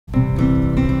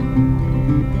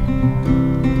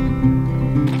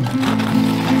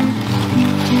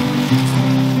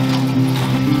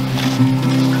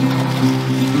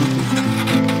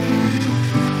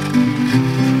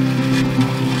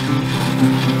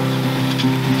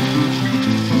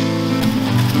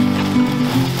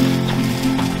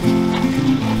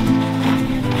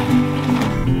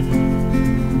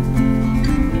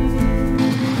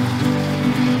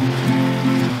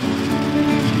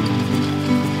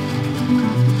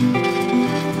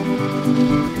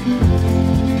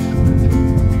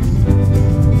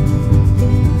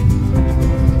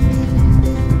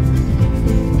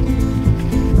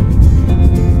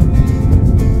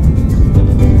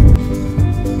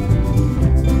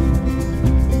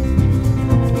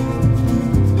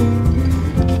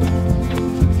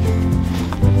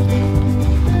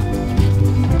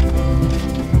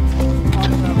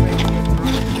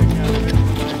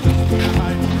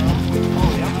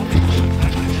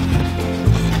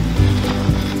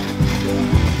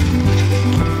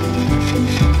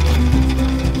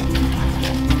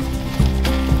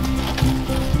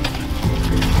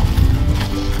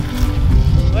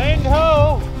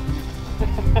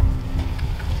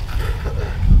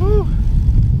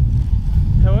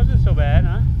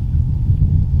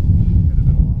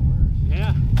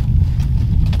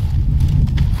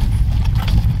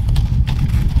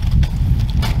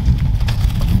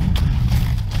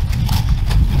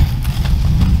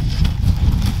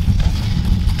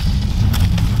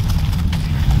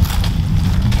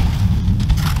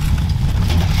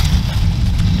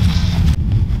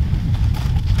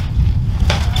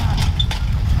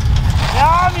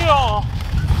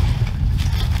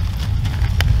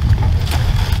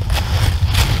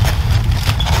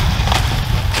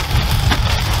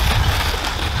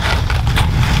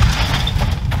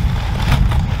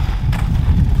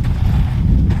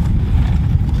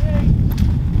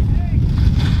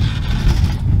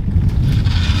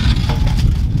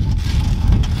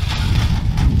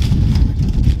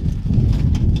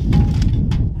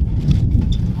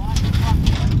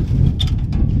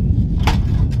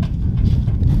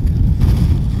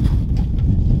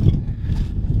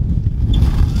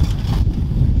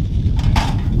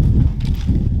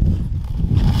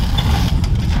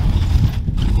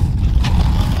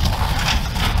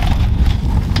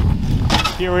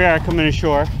Here we are coming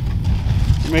ashore,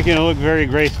 making it look very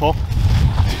graceful,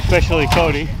 especially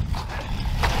Cody.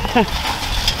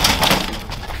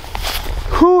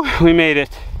 Whew, we made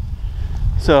it.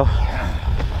 So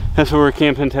that's where we're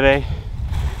camping today.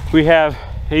 We have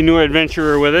a new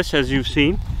adventurer with us, as you've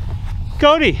seen.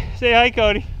 Cody, say hi,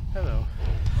 Cody. Hello.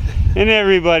 And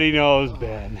everybody knows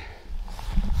Ben.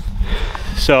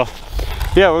 So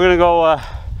yeah, we're gonna go, I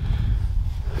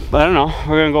don't know,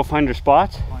 we're gonna go find our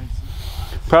spots.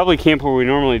 Probably camp where we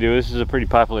normally do. This is a pretty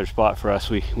popular spot for us.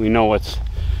 We know what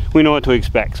to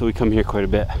expect, so we come here quite a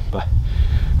bit. But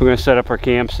we're gonna set up our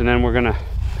camps and then we're gonna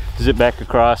zip back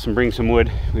across and bring some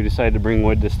wood. We decided to bring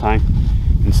wood this time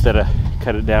instead of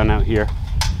cut it down out here.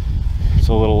 It's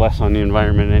a little less on the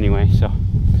environment anyway. So,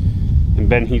 and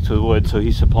Ben heats with wood, so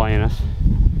he's supplying us.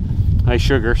 I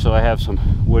sugar, so I have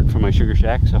some wood for my sugar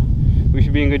shack. So we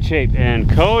should be in good shape. And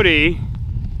Cody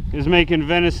is making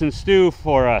venison stew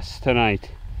for us tonight.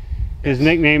 His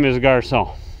nickname is Garcon.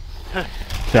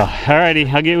 So,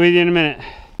 alrighty, I'll get with you in a minute.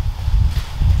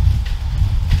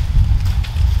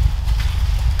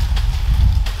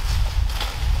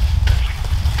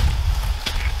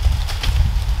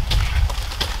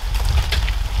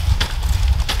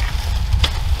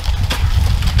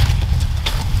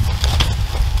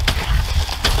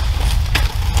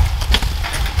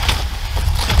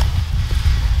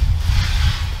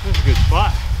 That's a good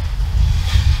spot.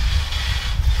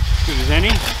 Good as any.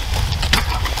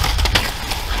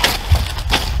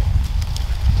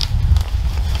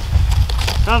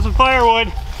 Found some firewood.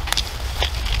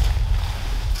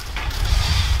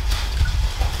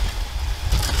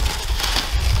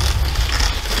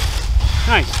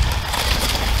 Nice.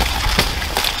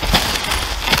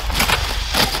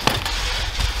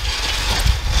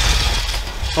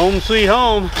 Home sweet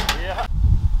home. Yeah.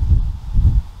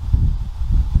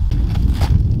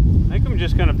 I think I'm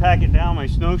just gonna pack it down my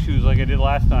snowshoes like I did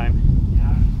last time.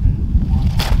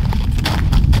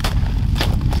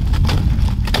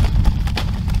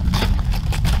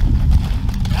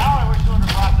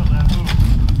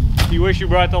 You wish you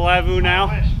brought the Lavvu now?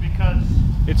 I wish, because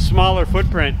it's smaller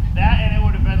footprint. that, and it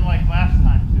would have been like last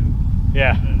time too.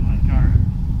 Yeah. Been like our...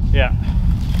 Yeah.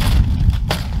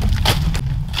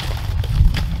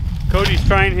 Cody's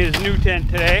trying his new tent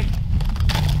today.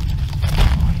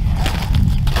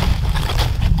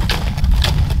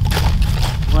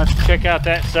 Let's check out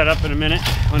that setup in a minute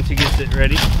once he gets it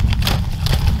ready.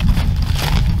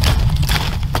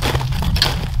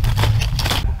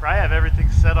 We'll probably have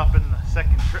everything set up in the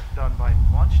second trip done by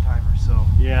lunchtime or so.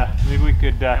 Yeah, maybe we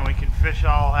could. And we can fish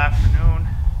all afternoon.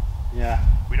 Yeah.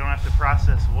 We don't have to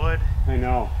process wood. I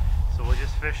know. So we'll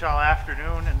just fish all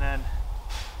afternoon and then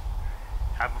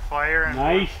have a fire. And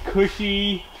nice,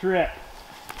 cushy trip.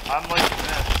 I'm liking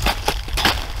this.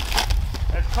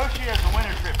 As cushy as the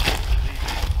winter trip is.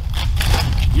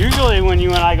 Usually when you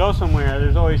and I go somewhere,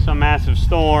 there's always some massive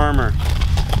storm or...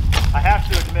 I have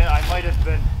to admit, I might have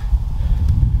been...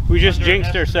 We just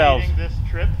jinxed ourselves. This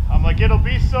trip, I'm like, it'll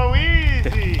be so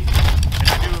easy. And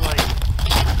I do like...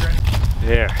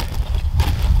 There.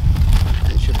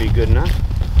 It should be good enough.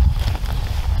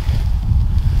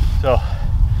 So,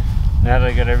 now that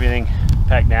I got everything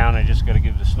packed down, I just got to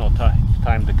give the snow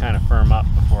time to kind of firm up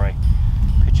before I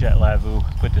pitch that Lavvu,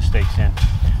 put the stakes in.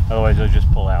 Otherwise, they'll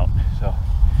just pull out. So,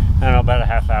 I don't know, about a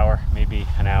half hour, maybe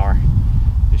an hour.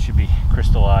 This should be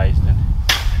crystallized and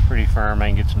pretty firm. I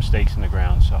can get some stakes in the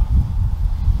ground. So,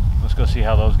 let's go see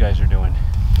how those guys are doing.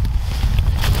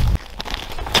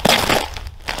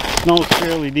 Snow's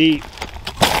fairly deep,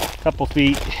 a couple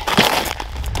feet.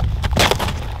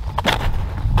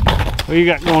 What you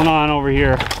got going on over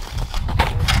here?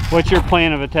 What's your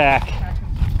plan of attack?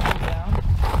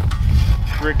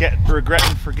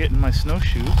 Regretting forgetting my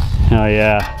snowshoes. Oh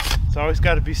yeah. It's always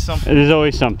got to be something. There's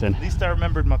always something. At least I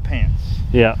remembered my pants.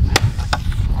 Yeah.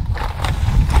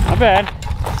 Not bad.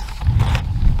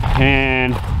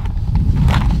 And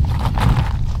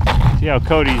see how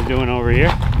Cody's doing over here.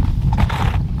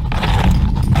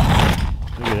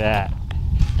 Look at that.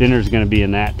 Dinner's gonna be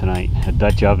in that tonight. A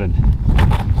Dutch oven.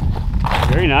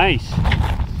 Very nice.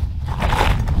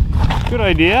 Good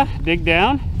idea. Dig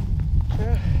down.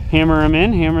 Yeah. Hammer them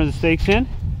in. Hammer the stakes in.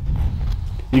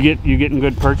 You getting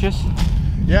good purchase?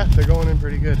 Yeah, they're going in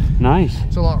pretty good. Nice.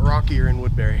 It's a lot rockier in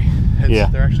Woodbury. Yeah.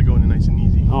 They're actually going in nice and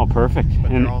easy. Oh, perfect.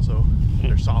 But And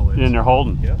they're solid. and they're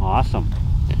holding. Yeah. Awesome.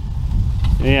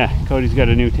 Yeah, Cody's got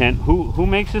a new tent. Who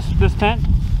makes this tent?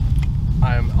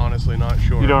 I'm honestly not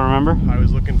sure. You don't remember? I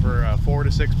was looking for a 4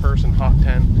 to 6 person hot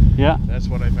tent. Yeah. That's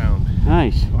what I found.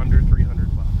 Nice. Under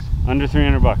 300 bucks. Under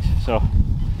 300 bucks. So,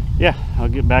 yeah, I'll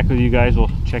get back with you guys.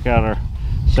 We'll check out our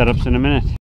setups in a minute.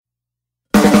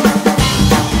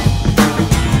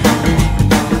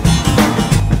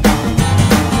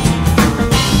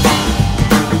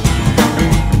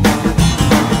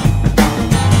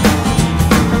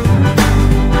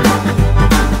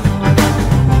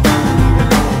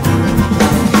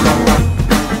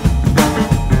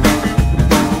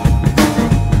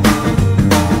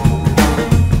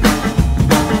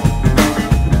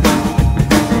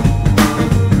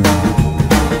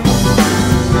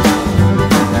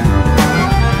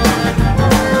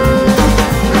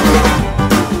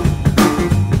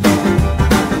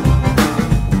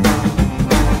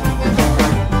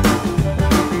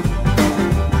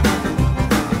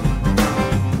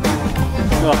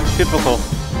 Typical.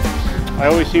 I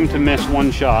always seem to miss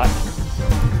one shot,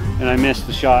 and I missed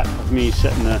the shot of me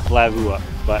setting the Lavvu up,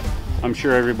 but I'm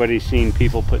sure everybody's seen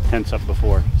people put tents up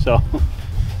before, so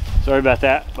sorry about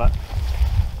that. But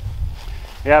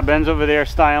yeah, Ben's over there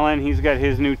styling. He's got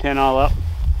his new tent all up.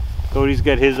 Cody's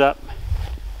got his up.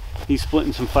 He's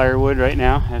splitting some firewood right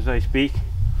now as I speak.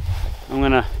 I'm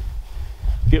gonna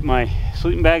get my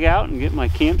sleeping bag out and get my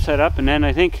camp set up, and then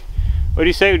I think, what do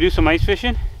you say, we do some ice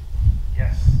fishing?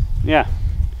 Yes. Yeah.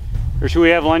 Or should we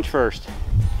have lunch first?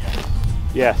 Yes.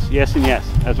 Yes, yes and yes.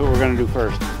 That's what we're gonna do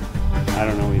first. I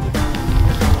don't know either.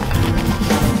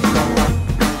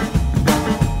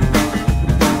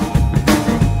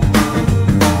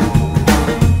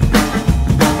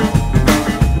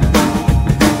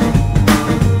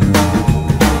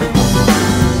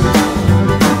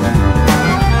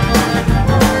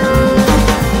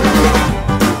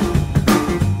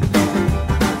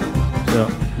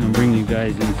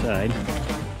 Inside.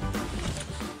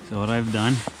 So what I've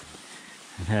done,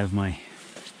 I have my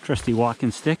trusty walking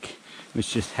stick,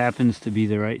 which just happens to be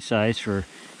the right size for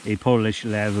a Polish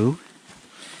Lavvu,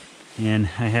 and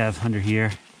I have under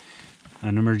here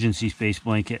an emergency space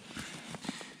blanket.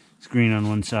 It's green on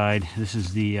one side. This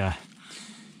is the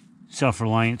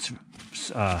self-reliance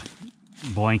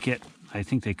blanket. I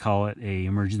think they call it a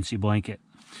emergency blanket,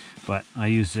 but I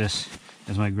use this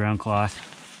as my ground cloth.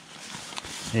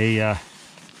 A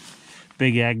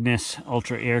Big Agnes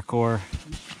Ultra Air Core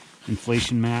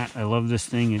inflation mat. I love this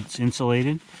thing. It's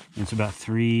insulated. It's about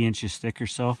 3 inches thick or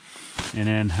so. And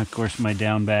then, of course, my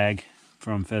down bag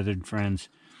from Feathered Friends,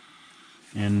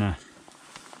 and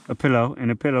a pillow and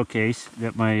a pillowcase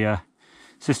that my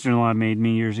sister-in-law made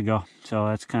me years ago, so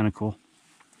that's kind of cool.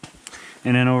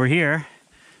 And then over here,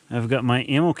 I've got my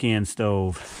ammo can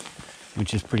stove,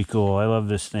 which is pretty cool. I love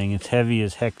this thing. It's heavy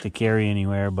as heck to carry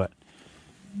anywhere, but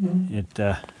it's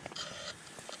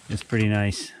pretty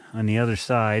nice. On the other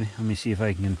side, let me see if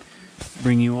I can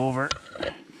bring you over.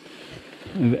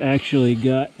 I've actually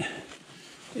got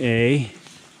a,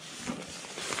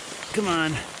 come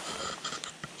on,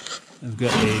 I've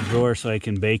got a drawer so I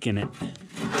can bake in it.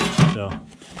 So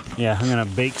yeah, I'm gonna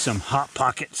bake some Hot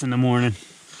Pockets in the morning.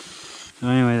 So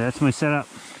anyway, that's my setup.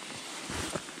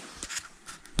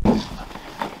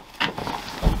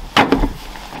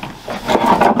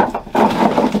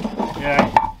 Yeah,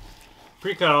 I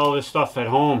pre-cut all this stuff at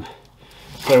home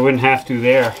so I wouldn't have to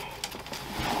there.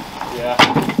 Yeah.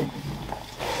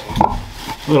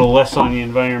 A little less on the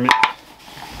environment.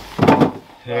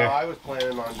 There. I was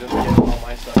planning on just getting all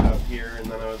my stuff out here, and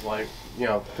then I was like, you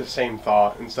know, the same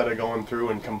thought, instead of going through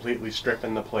and completely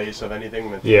stripping the place of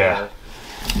anything that's there.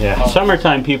 Yeah,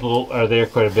 summertime people are there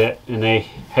quite a bit, and they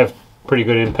have pretty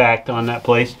good impact on that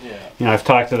place. Yeah. You know, I've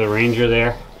talked to the ranger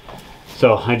there,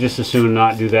 so I just as soon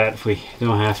not do that if we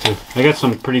don't have to. I got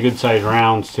some pretty good sized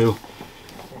rounds too,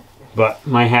 but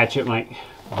my hatchet might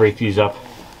break these up,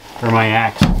 or my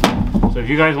axe. So if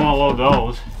you guys want to load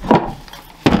those,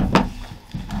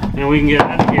 and we can get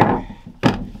out of here,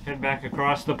 head back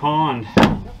across the pond.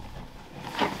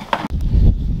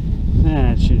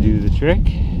 That should do the trick.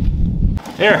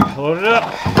 There, load it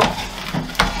up.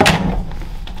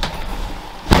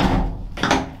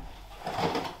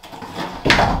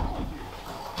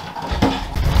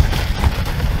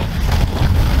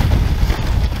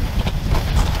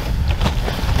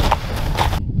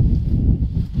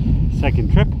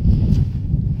 Second trip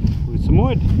with some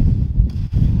wood.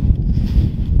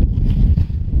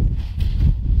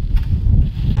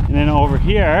 And then over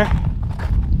here,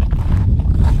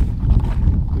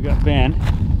 we got Ben.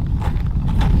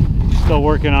 Still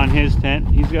working on his tent.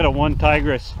 He's got a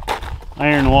Tigris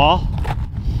Iron wall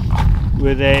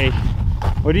with a,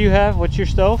 what do you have? What's your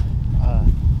stove?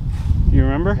 Do you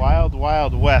remember? Wild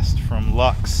Wild West from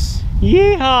Lux.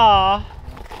 Yeehaw!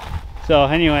 So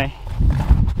anyway,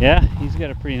 yeah, he's got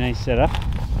a pretty nice setup.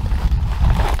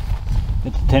 Got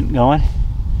the tent going.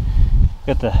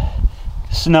 Got the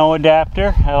snow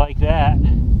adapter. I like that.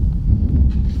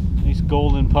 Nice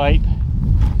golden pipe.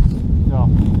 So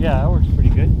yeah, that works pretty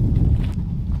good.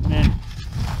 And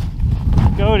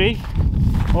Cody,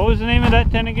 what was the name of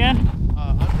that tent again?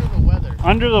 Under the Weather.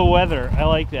 Under the Weather. I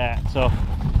like that. So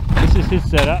this is his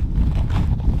setup.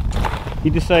 He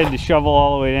decided to shovel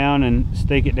all the way down and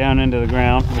stake it down into the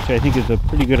ground, which I think is a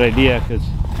pretty good idea because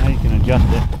now you can adjust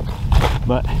it.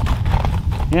 But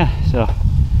yeah, so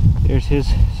there's his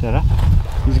setup.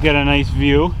 He's got a nice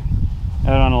view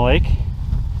out on the lake.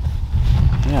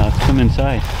 Yeah, let's come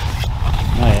inside.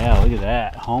 Oh yeah, look at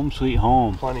that. Home sweet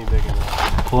home. Plenty big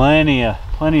enough. Plenty of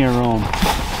room.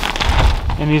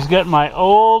 And he's got my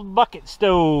old bucket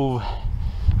stove.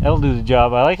 That'll do the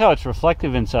job. I like how it's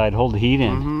reflective inside, hold the heat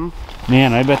in. Mm-hmm.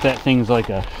 Man, I bet that thing's like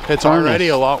a It's furnace. already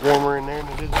a lot warmer in there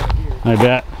than it is out here. I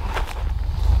bet.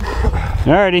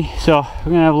 Alrighty, so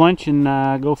we're gonna have lunch and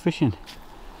go fishing.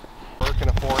 Working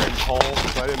a 4-inch hole,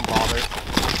 so I didn't bother.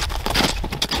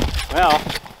 Well,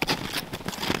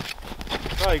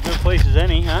 probably a good place as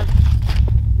any, huh?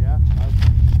 Yeah, I was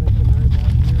thinking right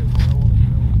down here is where I want to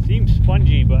go. Seems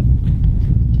spongy, but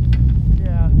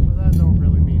Yeah, so that don't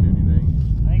really mean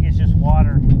anything. I think it's just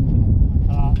water.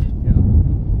 Yeah.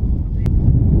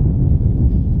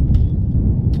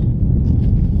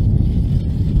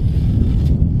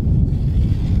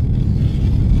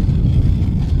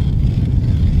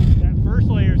 That first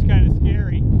layer is kind of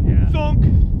scary. Yeah. Thunk!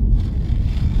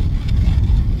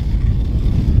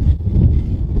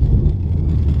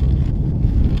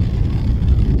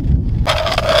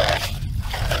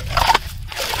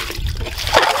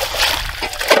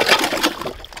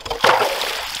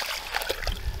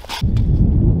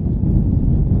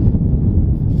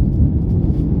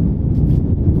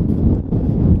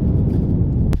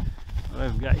 What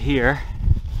I've got here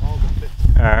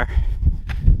are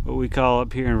what we call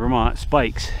up here in Vermont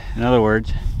spikes. In other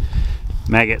words,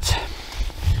 maggots.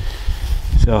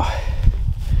 So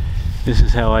this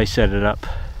is how I set it up.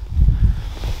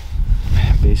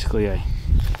 Basically I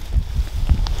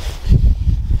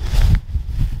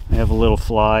have a little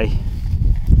fly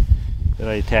that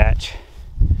I attach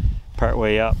part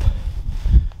way up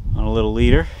on a little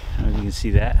leader. I don't know if you can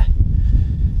see that.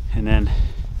 And then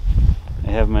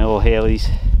I have my little Haleys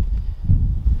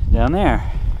down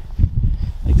there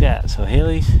like that. So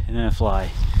Haleys and then a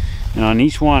fly, and on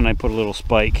each one I put a little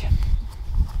spike.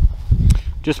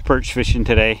 just perch fishing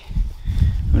today.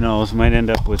 Who knows, might end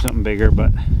up with something bigger,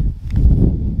 but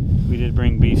we did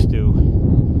bring beef stew.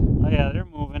 Oh yeah, they're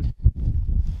moving.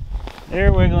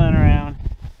 They're wiggling around.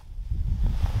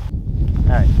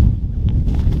 Alright.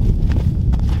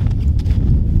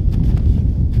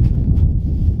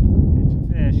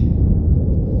 Fish.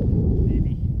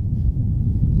 Maybe.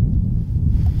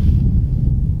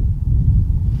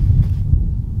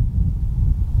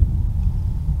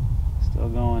 Still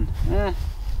going.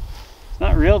 It's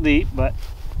not real deep, but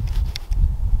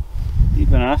deep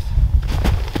enough.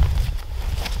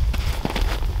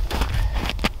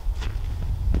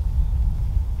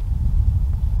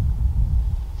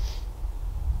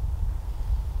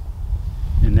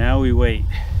 And now we wait.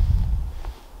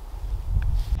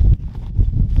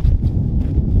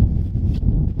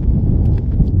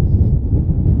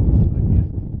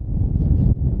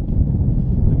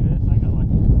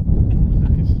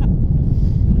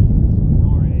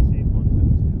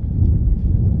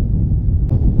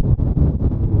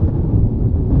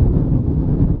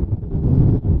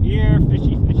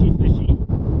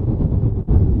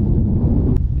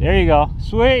 There you go.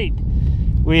 Sweet.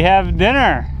 We have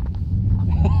dinner.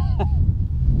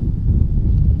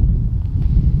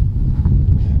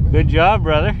 Good job,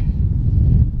 brother.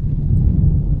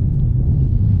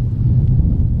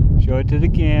 Show it to the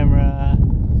camera.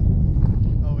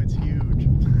 Oh, it's huge.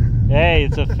 Hey,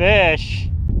 it's a fish.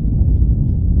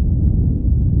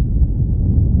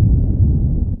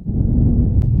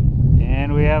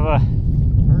 And we have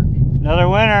another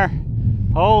winner.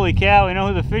 Holy cow, we know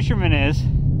who the fisherman is.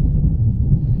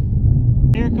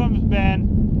 Here comes Ben.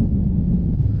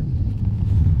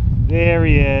 There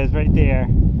he is, right there.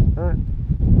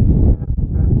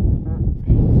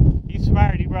 He's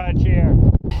smart, he brought a chair.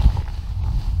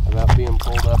 I'm not being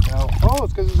pulled up now. Oh,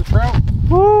 it's because it's a trout.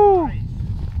 Woo!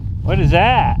 What is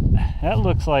that? That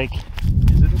looks like...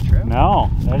 Is it a trout? No,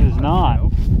 that is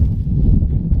not.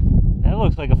 That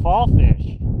looks like a fall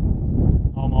fish.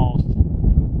 Almost.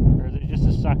 Or is it just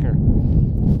a sucker?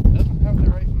 It doesn't have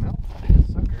the right mouth to be a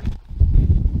sucker.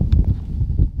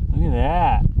 Look at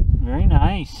that. Very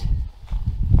nice.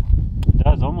 It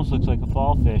does. Almost looks like a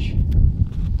fall fish.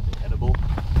 Edible?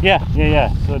 Yeah.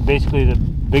 So basically the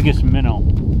biggest minnow.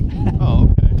 Oh,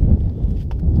 okay.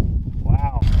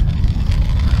 Wow.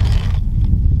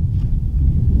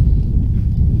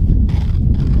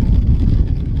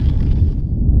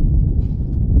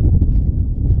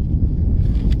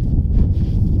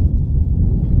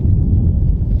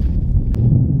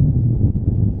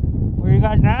 What do you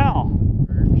got now?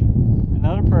 Perch.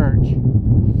 Another perch.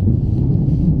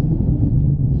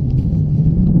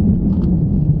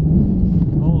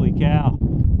 Holy cow.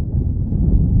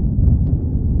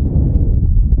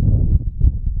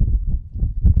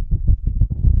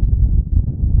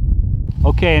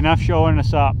 Okay, enough showing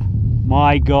us up.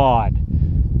 My God.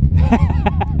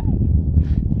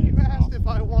 You asked if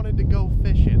I wanted to go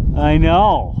fishing. I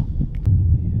know.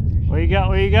 What you got?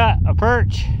 What you got? A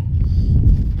perch.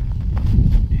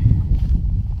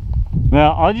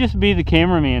 Well, I'll just be the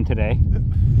cameraman today.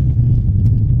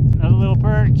 Another little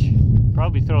perch.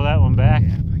 Probably throw that one back.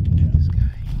 Yeah, if I can do this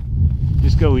guy.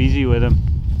 Just go easy with him.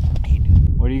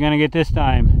 What are you gonna get this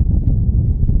time?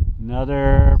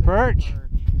 Another perch.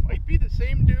 Might be the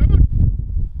same dude.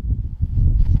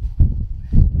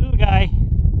 Little guy.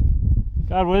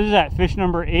 God, what is that? Fish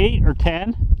number 8 or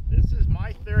 10? This is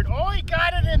my third. Oh, he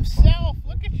got it himself.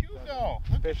 Look at you go.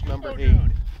 Look Fish at you number go, 8.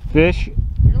 dude. Fish.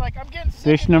 You're like, I'm getting sick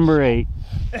Fish of number this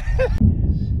 8.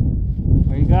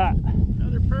 What you got?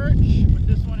 Another perch, but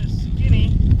this one is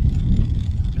skinny.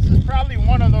 This is probably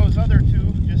one of those other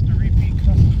two, just a repeat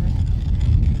customer.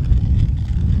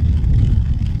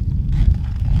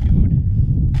 Dude.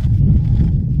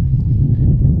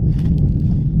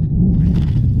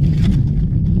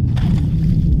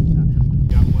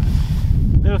 Got wet.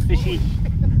 Little fishy.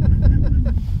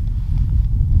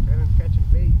 Brandon's catching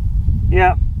bait.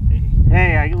 Yep.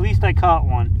 Hey, at least I caught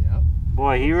one. Yep.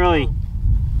 Boy, he really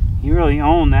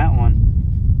owned that one.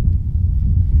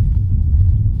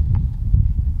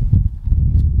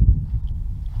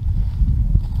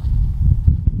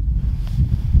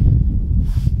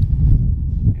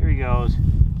 Here he goes.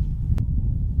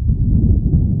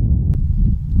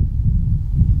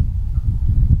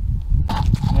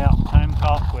 Yeah, time to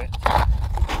call quits.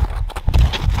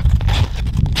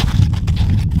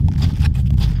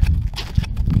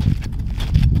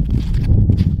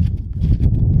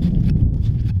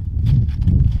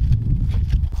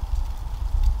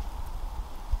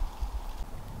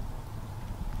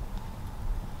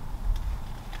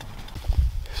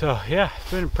 So yeah,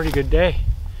 it's been a pretty good day.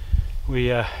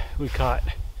 We caught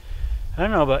I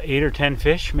don't know, about 8 or 10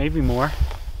 fish, maybe more.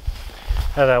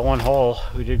 Out of that one hole,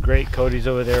 we did great. Cody's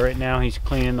over there right now. He's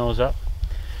cleaning those up.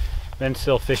 Ben's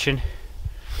still fishing.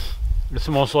 It's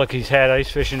the most luck he's had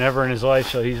ice fishing ever in his life,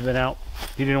 so he's been out.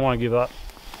 He didn't want to give up.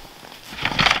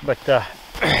 But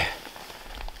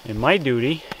and my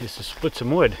duty is to split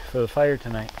some wood for the fire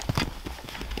tonight.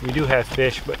 We do have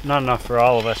fish, but not enough for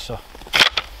all of us, so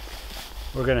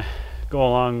we're gonna go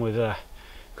along with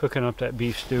cooking up that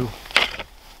beef stew.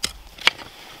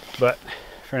 But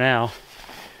for now,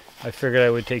 I figured I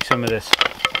would take some of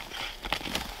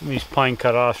these pine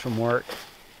cut-offs from work,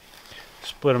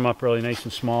 split them up really nice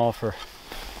and small for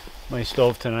my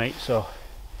stove tonight, so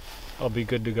I'll be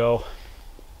good to go.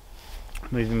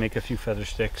 Maybe make a few feather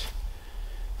sticks.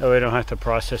 That way I don't have to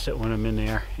process it when I'm in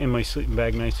there, in my sleeping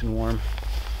bag, nice and warm.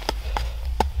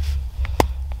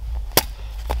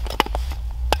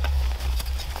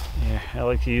 Yeah, I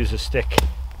like to use a stick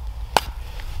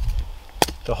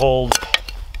to hold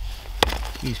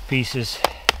these pieces.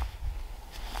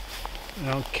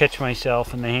 I don't catch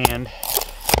myself in the hand.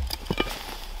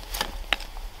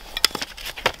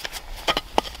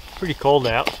 Pretty cold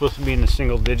out. It's supposed to be in the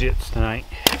single digits tonight,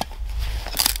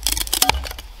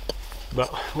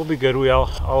 but we'll be good.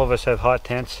 All of us have hot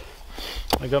tents.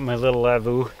 I got my little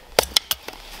Lavvu,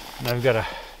 and I've got a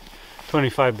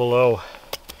 25 below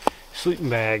sleeping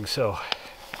bag, so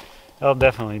that'll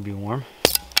definitely be warm.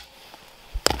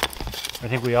 I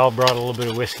think we all brought a little bit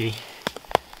of whiskey.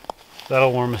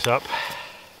 That'll warm us up.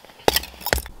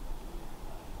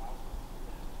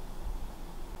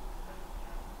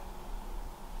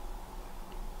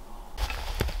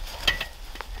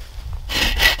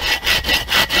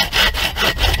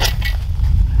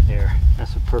 There,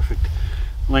 that's a perfect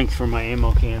length for my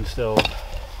ammo can stove.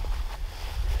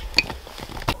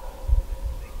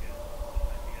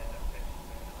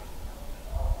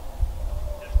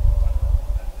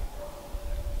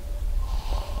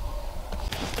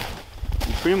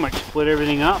 Pretty much split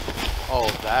everything up. Oh,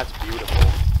 that's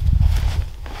beautiful.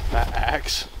 That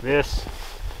axe. This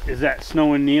is that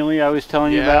Snow and Neely I was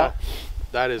telling you about.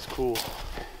 That is cool.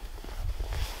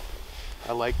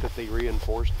 I like that they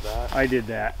reinforced that. I did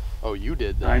that. Oh, you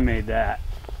did that? I made that.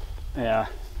 Yeah.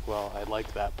 Well, I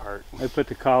like that part. I put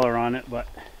the collar on it, but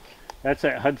that's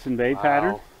that Hudson Bay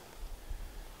pattern.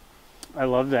 I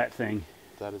love that thing.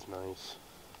 That is nice.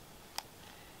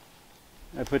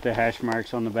 I put the hash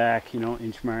marks on the back, you know,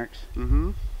 inch marks.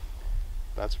 Mm-hmm.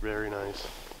 That's very nice.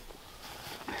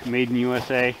 Made in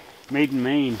USA. Made in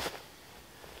Maine.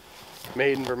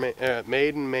 Made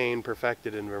in Maine,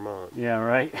 perfected in Vermont. Yeah,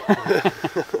 right.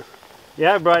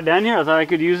 Yeah, I brought it down here. I thought I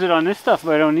could use it on this stuff,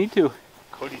 but I don't need to.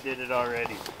 Cody did it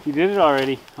already. He did it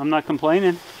already. I'm not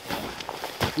complaining.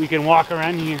 We can walk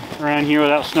around here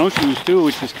without snowshoes too,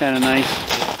 which is kind of nice.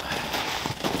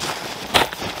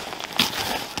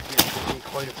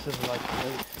 Quite a civilized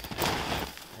place.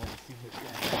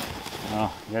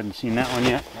 Oh, you hadn't seen that one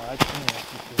yet? No, I've seen it.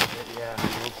 Yeah,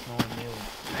 the old Snow and Neely.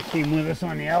 That came with us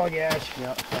on the Allagash.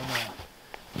 Yeah,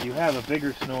 you have a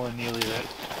bigger Snow and Neely that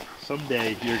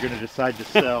someday you're going to decide to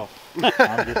sell.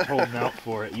 I'm just holding out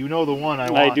for it. You know the one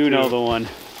I want. I do know the one.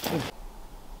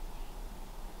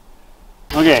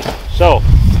 Okay, so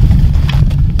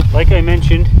like I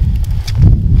mentioned,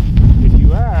 if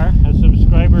you are a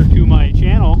subscriber to my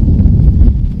channel,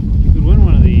 you could win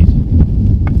one of these.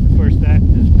 Of course, that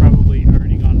is probably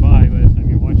already gone by the time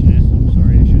you're watching this. I'm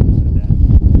sorry, I shouldn't have said that.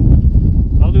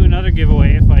 I'll do another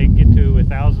giveaway if I get to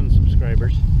 1,000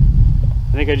 subscribers.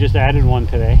 I think I just added one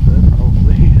today.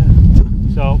 Probably.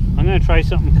 So I'm going to try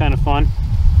something kind of fun,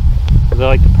 because I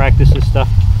like to practice this stuff.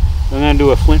 I'm going to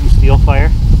do a flint and steel fire.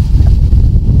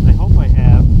 I hope I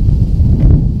have.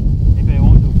 Maybe I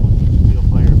won't do a flint and steel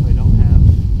fire if I don't have.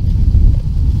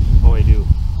 Oh, I do.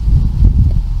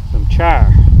 Some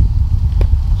char.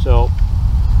 So,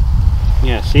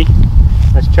 yeah, see?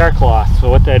 That's char cloth. So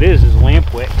what that is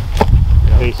lamp wick,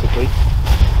 basically.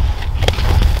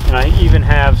 And I even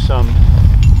have some,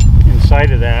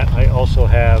 inside of that, I also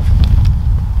have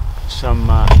some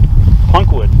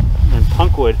punkwood. And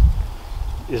punkwood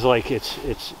is like it's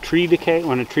tree decay.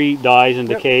 When a tree dies and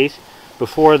decays,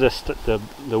 before the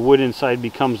wood inside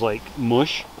becomes like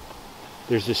mush,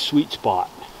 there's this sweet spot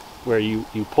where you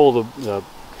pull the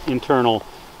internal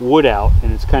wood out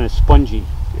and it's kind of spongy.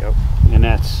 Yep. And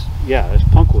that's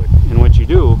punkwood. And what you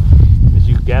do is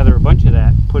you gather a bunch of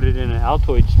that, put it in an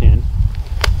Altoids tin,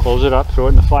 close it up, throw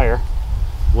it in the fire,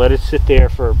 let it sit there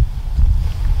for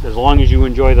as long as you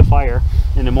enjoy the fire.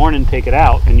 In the morning, take it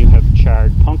out and you have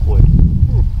charred punkwood.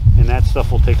 And that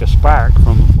stuff will take a spark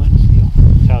from the flint and steel.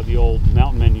 That's how the old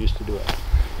mountain men used to do it.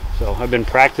 So I've been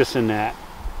practicing that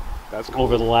That's cool.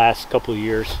 over the last couple of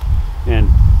years, and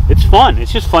it's fun.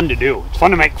 It's just fun to do. It's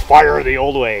fun to make fire the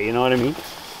old way. You know what I mean?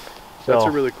 So, that's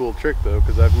a really cool trick though,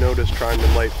 because I've noticed trying to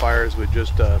light fires with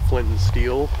just flint and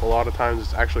steel, a lot of times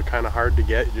it's actually kind of hard to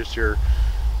get just your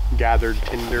gathered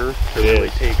tinder to really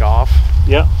take off.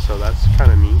 Yep. So that's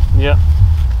kind of neat. Yep.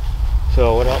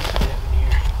 So what else do we have in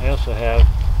here? I also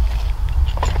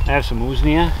have some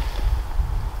usnia,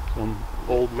 some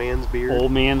Old man's beard.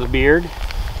 old man's beard.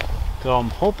 So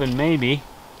I'm hoping maybe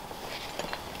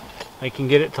I can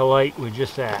get it to light with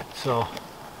just that. So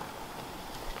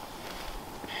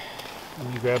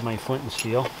let me grab my flint and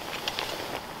steel.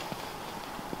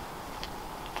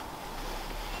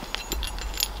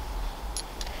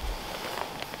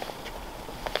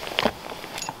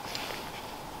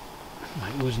 My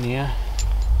usnia.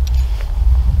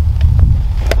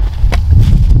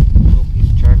 Little piece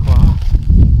of charcoal.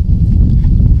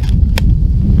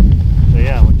 So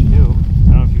yeah, what you do,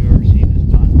 I don't know if you've ever seen this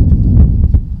done,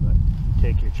 but you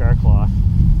take your char cloth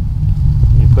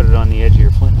and you put it on the edge of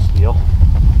your flint and steel.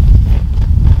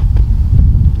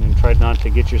 And then try not to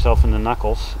get yourself in the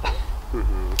knuckles.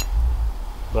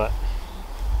 But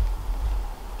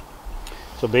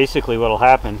so basically what'll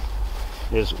happen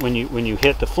is when you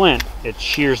hit the flint, it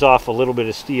shears off a little bit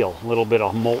of steel, a little bit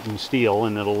of molten steel,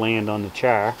 and it'll land on the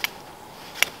char.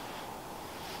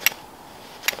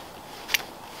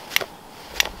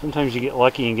 Sometimes you get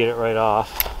lucky and get it right off.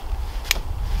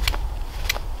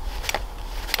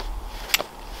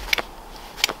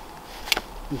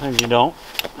 Sometimes you don't.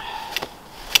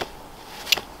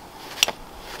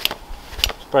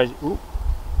 Surprise! Ooh.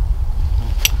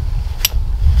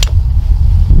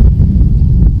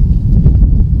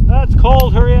 That's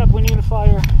cold. Hurry up! We need a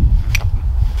fire.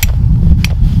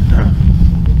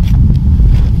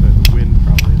 The wind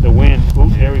probably. The wind. Ooh,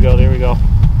 there we go. There we go.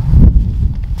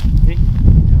 See?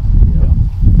 Yeah.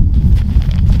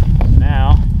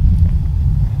 Now,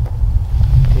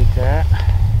 take that.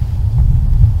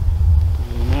 Put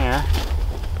it in there.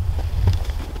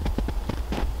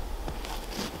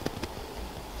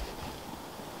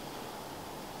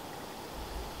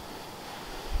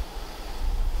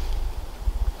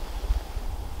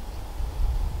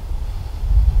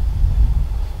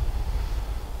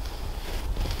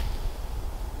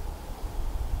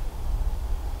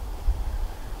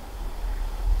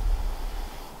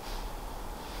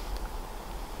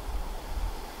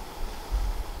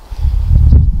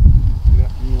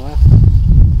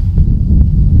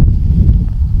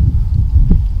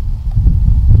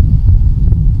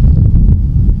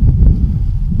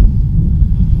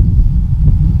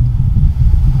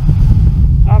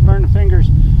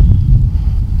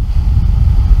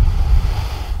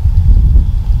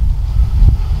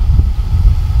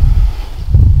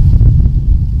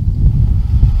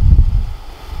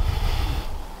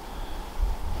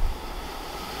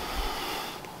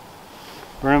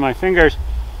 Burning my fingers.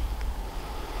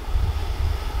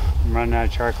 I'm running out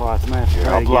of char cloth. I'm gonna have to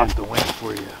try I'll it block again. the wind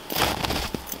for you.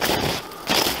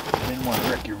 I didn't want to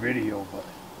wreck your video, but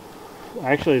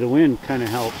Actually, the wind kind of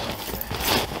helps.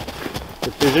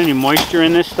 If there's any moisture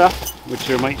in this stuff, which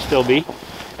there might still be,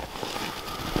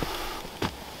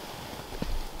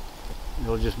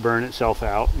 it'll just burn itself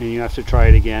out, and you have to try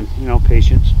it again. You know,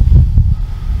 patience.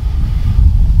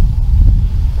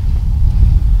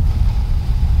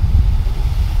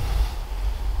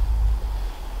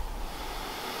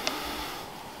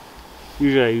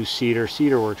 Usually I use cedar.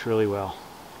 Cedar works really well.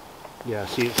 Yeah,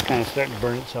 see, it's kind of starting to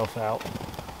burn itself out.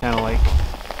 Kind of like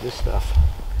this stuff.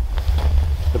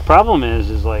 The problem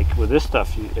is like with this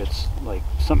stuff, it's like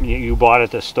something you bought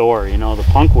at the store. You know, the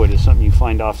punk wood is something you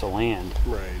find off the land.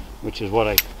 Right. Which is what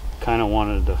I kind of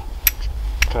wanted to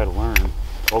try to learn,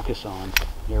 focus on.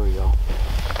 There we go.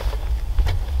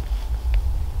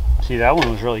 See, that one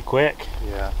was really quick.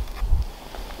 yeah.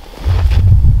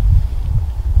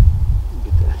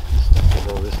 Get this stuff to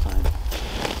go this time.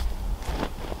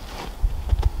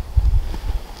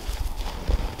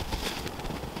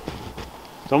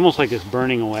 It's almost like it's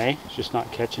burning away. It's just not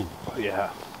catching. Oh, yeah.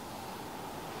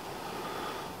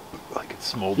 Like it's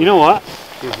smoldering. You know what?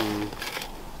 Mm-hmm.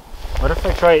 What if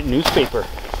I try it newspaper?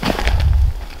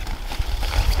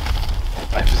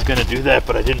 I was gonna do that,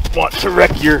 but I didn't want to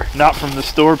wreck your not from the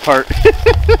store part.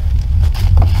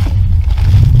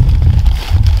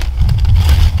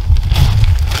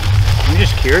 I'm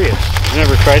just curious. I've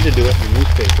never tried to do it in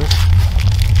newspaper.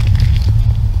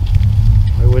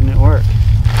 Why wouldn't it work?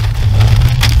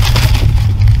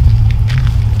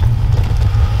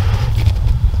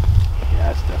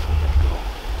 Yeah, it's definitely gonna go.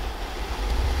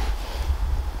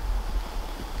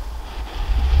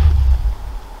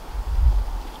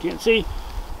 Can't see.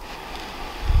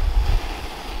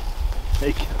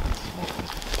 Take it.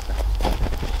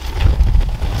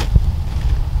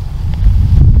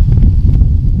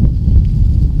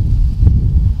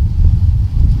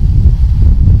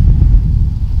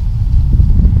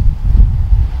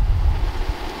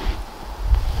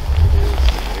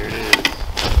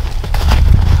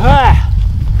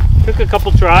 Took a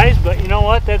couple tries, but you know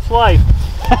what? That's life.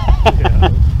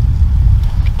 Yeah.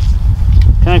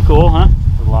 Kind of cool, huh?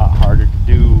 It's a lot harder to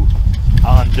do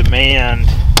on demand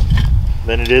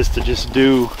than it is to just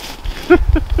do.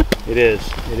 It is,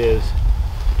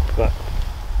 but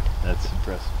that's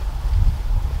impressive.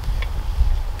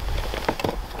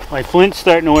 My flint's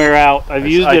starting to wear out. I've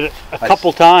used it a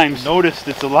couple times. Noticed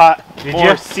it's a lot Did more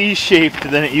you? C-shaped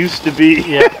than it used to be.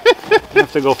 Yeah, I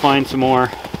have to go find some more.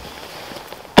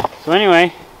 So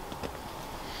anyway,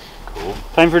 Cool.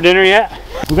 time for dinner yet?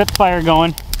 We got the fire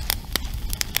going.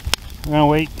 We're gonna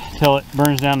wait till it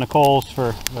burns down the coals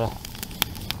for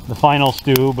the final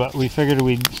stew, but we figured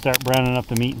we'd start browning up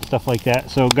the meat and stuff like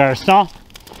that. So Garcon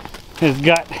has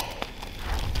got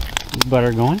his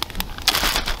butter going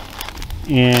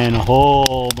and a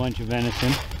whole bunch of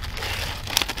venison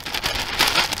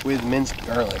With minced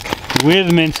garlic.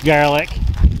 with minced garlic.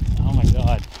 Oh my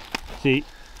God! See,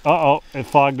 uh-oh, it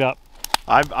fogged up.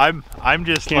 I'm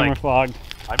just Camera like fogged.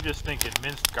 I'm just thinking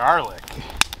minced garlic.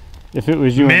 If it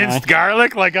was you Minced and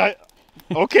garlic, like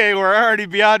okay, we're already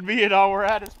beyond me, and all we're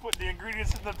at is putting the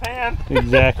ingredients in the pan.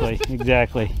 Exactly,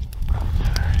 exactly.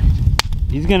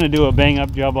 He's gonna do a bang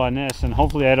up job on this, and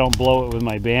hopefully I don't blow it with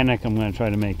my bannock I'm gonna try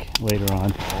to make later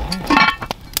on.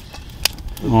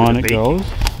 On it goes.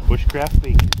 Bushcraft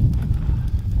bacon.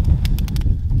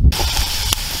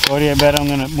 Cody, I bet I'm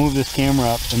gonna move this camera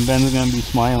up and Ben's gonna be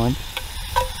smiling.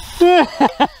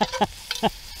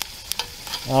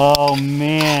 Oh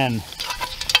man.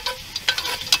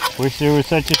 Wish there was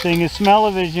such a thing as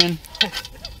smell-o-vision.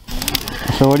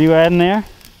 So what are you adding there?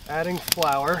 Adding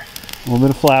flour. A little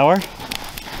bit of flour.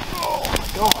 Oh my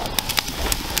God.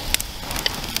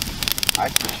 I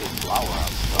appreciate flour on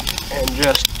stuff. And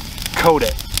just coat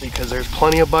it, because there's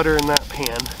plenty of butter in that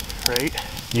pan, right?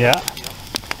 Yeah. We'll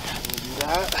do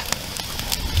that.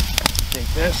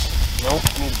 Take this. Nope,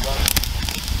 needs butter.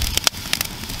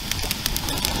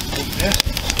 Take this,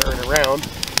 stir it around,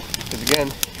 because again,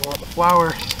 you want the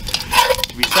flour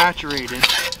to be saturated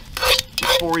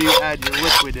before you add your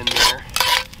liquid in there.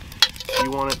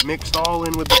 You want it mixed all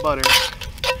in with the butter,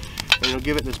 and it'll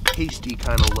give it this pasty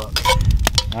kind of look.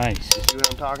 Nice. You see what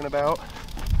I'm talking about?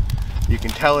 You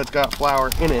can tell it's got flour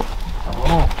in it,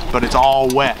 but it's all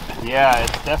wet. Yeah,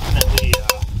 it's definitely.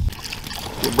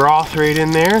 Your broth right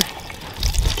in there,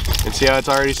 and see how it's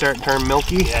already starting to turn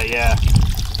milky? Yeah.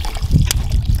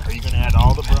 Are you gonna add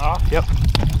all the broth? Yep.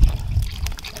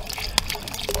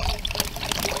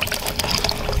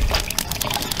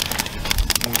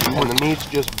 When the meat's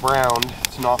just browned,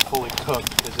 it's not fully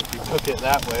cooked, because if you cook it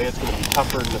that way, it's going to be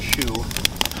tougher than the shoe.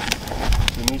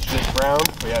 The meat's just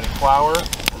browned, we added flour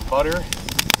and butter.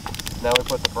 Now we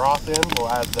put the broth in, we'll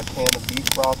add the can of beef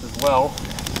broth as well.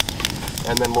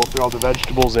 And then we'll throw the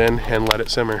vegetables in and let it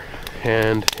simmer.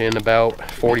 And in about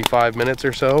 45 minutes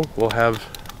or so, we'll have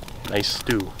nice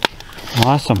stew.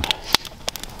 Awesome.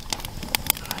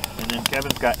 And then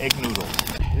Kevin's got egg noodles.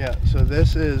 Yeah, so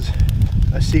this is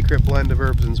a secret blend of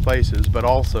herbs and spices, but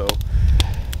also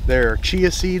there are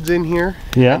chia seeds in here.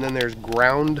 Yeah. And then there's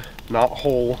ground, not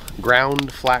whole,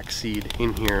 ground flaxseed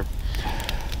in here.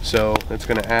 So it's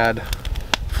going to add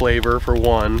flavor for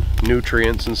one,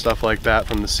 nutrients and stuff like that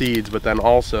from the seeds, but then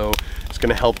also it's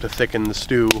going to help to thicken the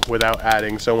stew without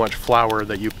adding so much flour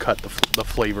that you cut the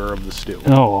flavor of the stew.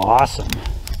 Oh, awesome.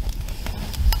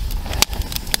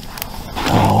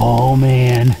 Oh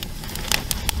man.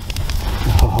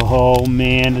 Oh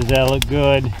man, does that look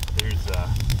good? There's the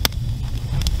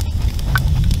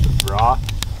broth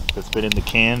that's been in the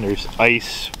can. There's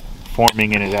ice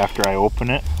forming in it after I open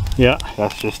it. Yeah.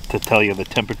 That's just to tell you the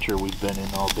temperature we've been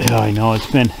in all day. Yeah, I know.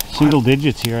 It's been single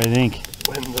digits here, I think.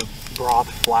 When the broth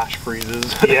flash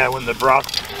freezes. Yeah, when the broth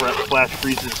flash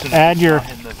freezes. Add your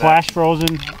in the flash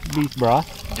frozen beef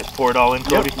broth. Just pour it all in,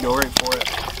 Cody. Yep, go right for it.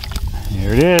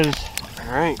 There it is.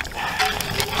 All right.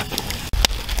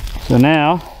 So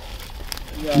now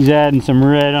he's adding some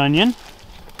red onion.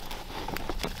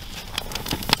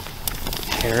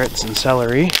 Carrots and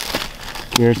celery.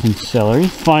 Carrots and celery,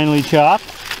 finely chopped.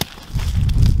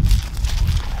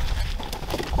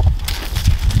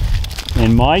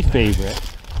 And my favorite,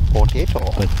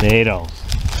 potatoes.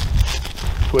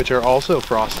 Which are also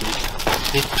frosted.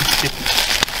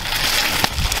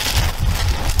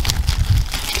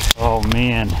 Oh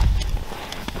man.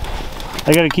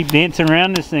 I gotta keep dancing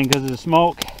around this thing because of the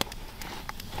smoke.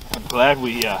 Glad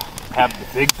we have the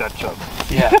big Dutch oven.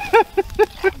 Yeah.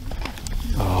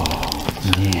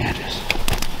 Oh man.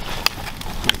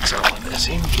 Mix all of this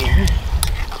in here.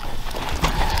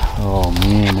 Oh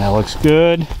man, that looks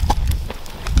good.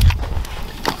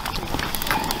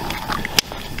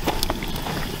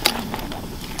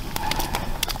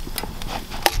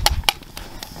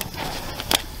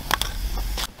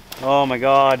 Oh my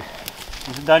God.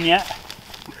 Is it done yet?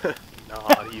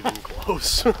 Not even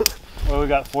close. Well, we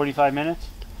got 45 minutes?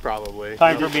 Probably.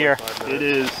 Time for beer. It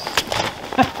is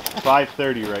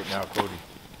 5:30 right now, Cody.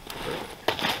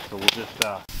 So we'll just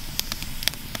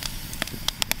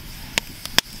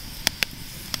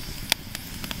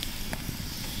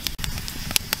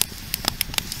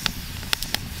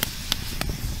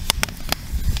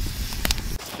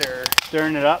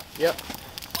Stirring it up? Yep.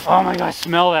 Oh my gosh,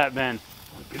 smell that, Ben.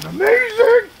 It's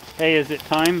amazing! Hey, is it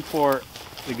time for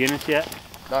the Guinness yet?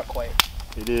 Not quite.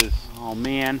 it is. Oh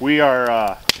man. We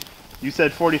are you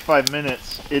said 45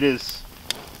 minutes. It is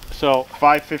So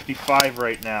 5:55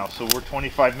 right now, so we're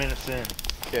 25 minutes in.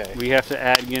 Okay. we have to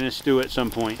add Guinness stew at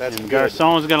some point. That's and good.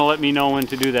 Someone's gonna let me know when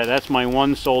to do that. That's my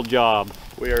one sole job.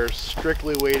 We are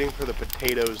strictly waiting for the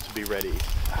potatoes to be ready.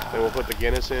 Then we'll put the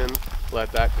Guinness in,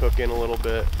 let that cook in a little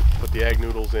bit, put the egg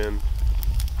noodles in.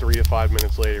 3 to 5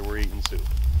 minutes later, we're eating soup.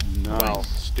 Nice. Well,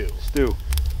 stew. Stew.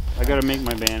 I gotta make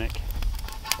my bannock.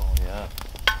 Oh yeah.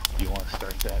 You want to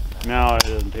start that? No, it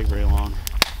doesn't take very long.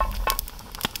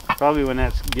 Probably when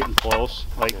that's getting close.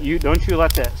 Like don't you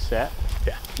let that set?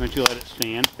 Yeah. Don't you let it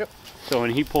stand? Yep. So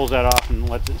when he pulls that off and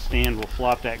lets it stand, we'll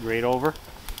flop that grate over,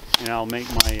 and I'll make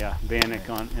my bannock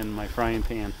in my frying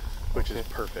pan. Which is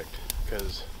perfect,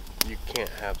 because you can't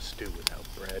have stew without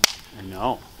bread. I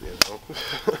know. You know?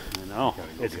 I know.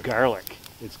 It's garlic.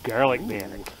 It's garlic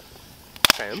bannock.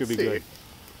 Fancy. Should be good.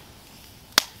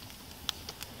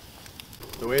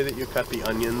 The way that you cut the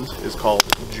onions is called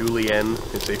julienne.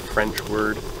 It's a French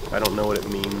word. I don't know what it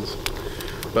means.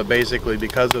 But basically,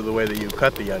 because of the way that you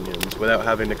cut the onions, without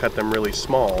having to cut them really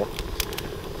small,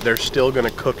 they're still going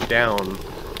to cook down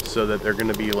so that they're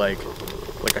going to be like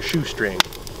a shoestring.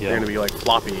 Yeah. They're going to be like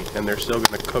floppy, and they're still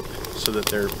going to cook so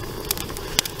that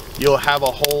you'll have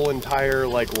a whole entire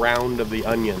like round of the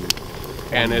onion,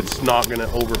 and it's not going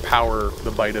to overpower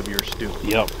the bite of your stew.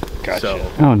 Yep. Gotcha.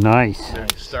 So Oh, nice. they're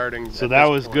starting. So at that this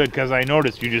was point. good because I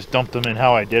noticed you just dumped them in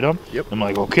how I did them. Yep. I'm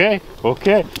like, okay.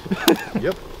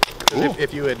 Yep. Cool.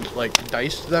 If you had like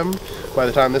diced them, by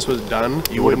the time this was done,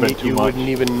 you would've wouldn't been too much. wouldn't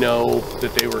even know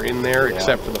that they were in there, Yeah.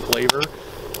 except for the flavor.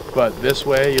 But this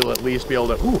way, you'll at least be able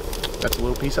to. Ooh, that's a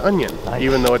little piece of onion. Nice.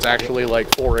 Even though it's actually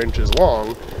like 4 inches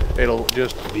long, it'll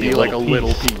just be like a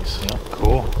little piece. Yeah.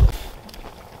 Cool.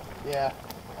 Yeah.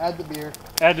 Add the beer.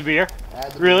 Add the beer.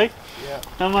 Add the Really? Beer. Yeah.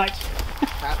 How much?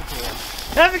 Half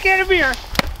a can. Have a can of beer.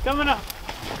 Coming up.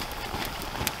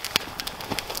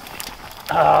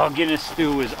 Oh, Guinness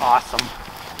stew is awesome.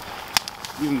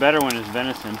 Even better when it's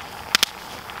venison.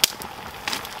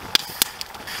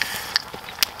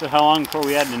 So how long before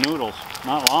we add the noodles?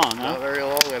 Not long, huh? Not very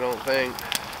long, I don't think.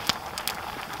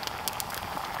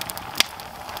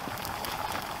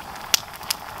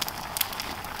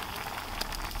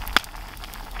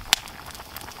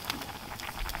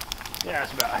 Yeah,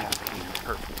 that's about half a can.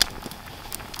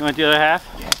 Perfect. You want the other half?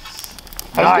 Yes.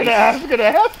 I was gonna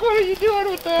ask, what are you doing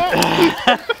with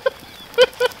that?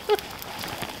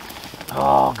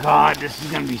 Oh God, this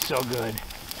is gonna be so good.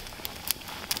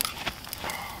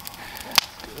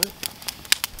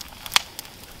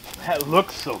 That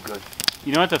looks so good.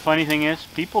 You know what the funny thing is?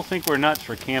 People think we're nuts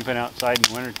for camping outside in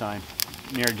the wintertime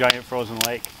near a giant frozen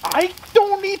lake. I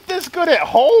don't eat this good at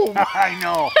home. I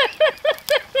know.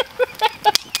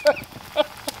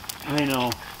 I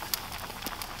know.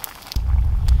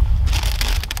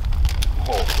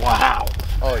 Oh wow,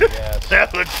 Oh yes.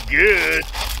 that looks good.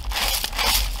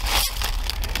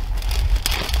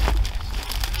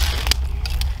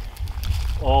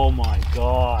 Oh my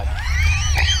God.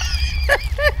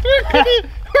 We're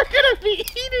gonna be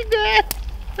eating that.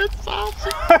 That's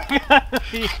awesome.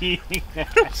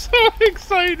 I'm so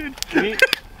excited.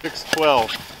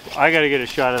 612. I gotta get a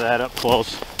shot of that up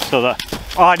close so the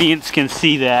audience can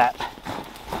see that.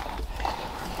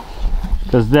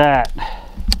 Because that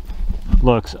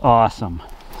looks awesome.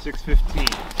 6:15 in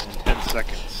 10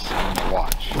 seconds.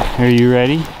 Watch. Are you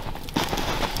ready?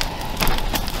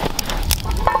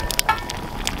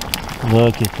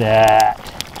 Look at that.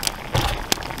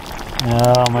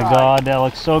 Oh my God, that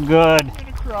looks so good. I'm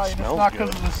gonna cry, and it's Smells not good.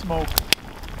 because of the smoke.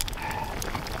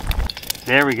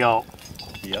 There we go.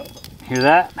 Yep. Hear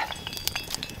that?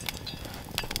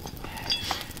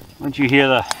 Once you hear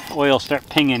the oil start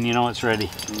pinging, you know it's ready.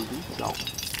 So,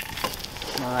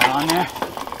 Throw that on there.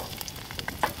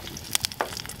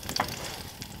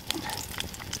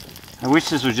 I wish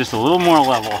this was just a little more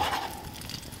level.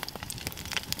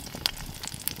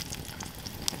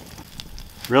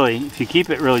 Really, if you keep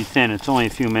it really thin, it's only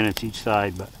a few minutes each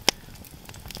side, but.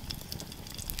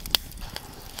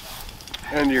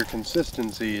 And your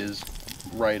consistency is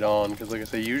right on, because like I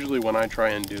say, usually when I try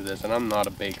and do this, and I'm not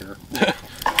a baker,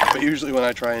 but usually when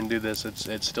I try and do this,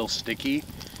 it's still sticky.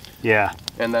 Yeah.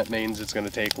 And that means it's going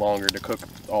to take longer to cook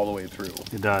all the way through.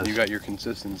 It does. You got your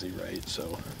consistency right,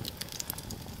 so.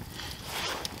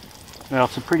 Well,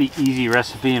 it's a pretty easy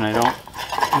recipe, and I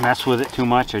don't mess with it too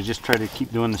much. I just try to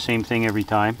keep doing the same thing every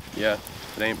time. Yeah,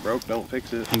 if it ain't broke, don't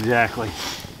fix it. Exactly.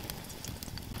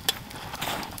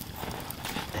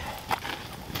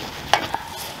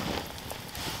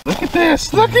 Look at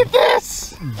this! Look at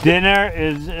this! Dinner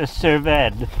is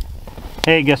served.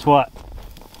 Hey, guess what?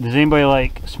 Does anybody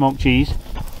like smoked cheese?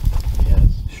 Yes.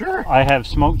 Sure. I have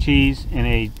smoked cheese and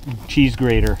a cheese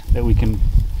grater that we can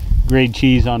grate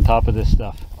cheese on top of this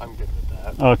stuff. I'm good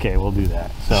with that. Okay, we'll do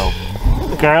that. So,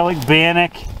 garlic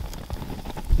bannock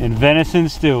and venison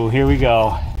stew. Here we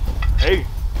go. Hey,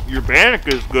 your bannock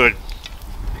is good.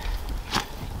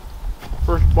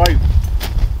 First bite.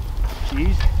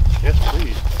 Cheese? Yes,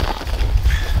 please.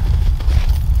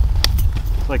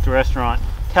 It's like the restaurant.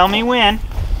 Tell me when.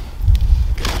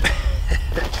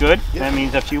 Good. That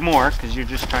means a few more because you're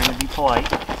just trying to be polite.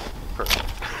 Perfect.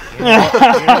 You know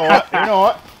what? You know what? You know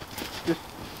what? Just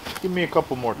give me a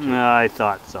couple more. Too. I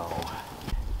thought so.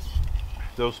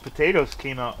 Those potatoes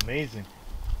came out amazing.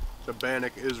 The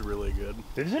bannock is really good.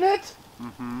 Isn't it?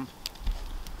 Mm-hmm.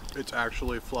 It's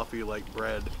actually fluffy like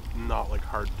bread, not like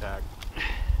hardtack.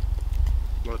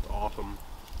 That's awesome.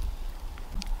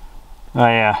 Oh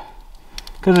yeah.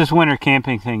 Because this winter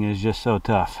camping thing is just so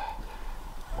tough.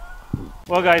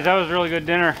 Well guys, that was a really good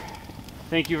dinner.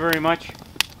 Thank you very much,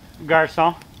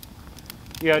 Garçon.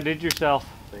 You outdid yourself.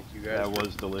 Thank you guys. That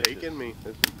was delicious. Taking me.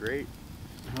 This is great.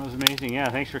 That was amazing. Yeah,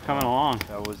 thanks for coming along.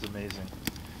 That was amazing.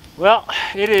 Well,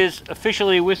 it is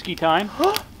officially whiskey time.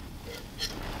 At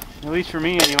least for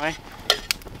me anyway.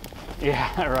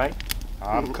 Yeah, right.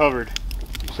 I'm covered.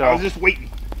 So I was just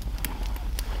waiting.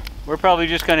 we're probably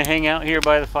just going to hang out here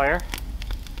by the fire.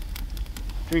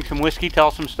 Drink some whiskey,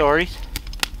 tell some stories.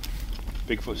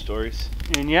 Bigfoot stories.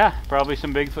 And yeah, probably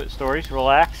some Bigfoot stories.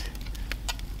 Relax.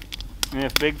 And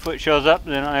if Bigfoot shows up,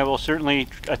 then I will certainly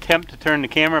attempt to turn the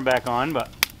camera back on, but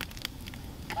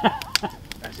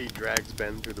As he drags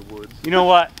Ben through the woods. you know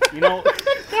what? You know,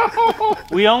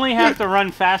 we only have to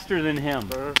run faster than him.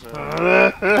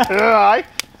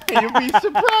 You'll be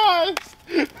surprised.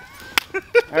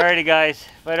 Alrighty guys,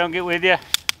 if I don't get with you,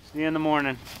 see you in the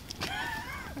morning.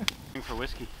 For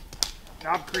whiskey.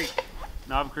 Knob Creek.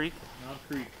 Knob Creek? Knob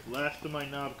Creek. Last of my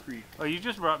Knob Creek. Oh, you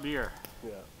just brought beer.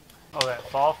 Yeah. Oh, that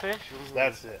fall fish?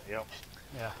 That's it, yep.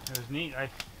 Yeah, it was neat. I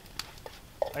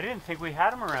didn't think we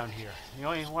had them around here. The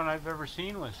only one I've ever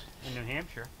seen was in New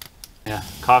Hampshire. Yeah,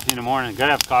 coffee in the morning.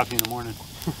 Gotta have coffee in the morning.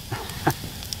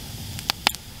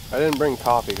 I didn't bring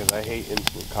coffee because I hate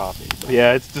instant coffee.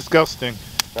 Yeah, it's disgusting.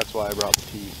 That's why I brought the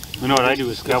tea. You know what I do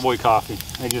is cowboy coffee.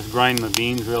 I just grind the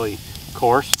beans really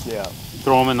coarse. Yeah.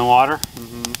 Throw them in the water.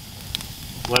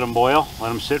 Mm-hmm. Let them boil. Let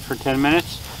them sit for 10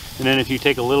 minutes. And then if you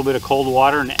take a little bit of cold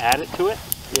water and add it to it,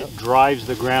 it drives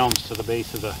the grounds to the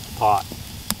base of the pot.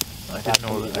 I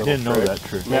didn't know that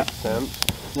trick. Yeah. Makes sense.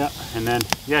 Yeah, and then,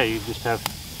 yeah, you just have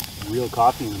real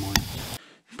coffee in the morning.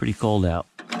 Pretty cold out.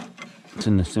 It's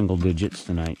in the single digits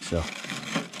tonight, so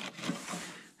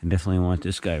I definitely want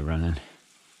this guy running.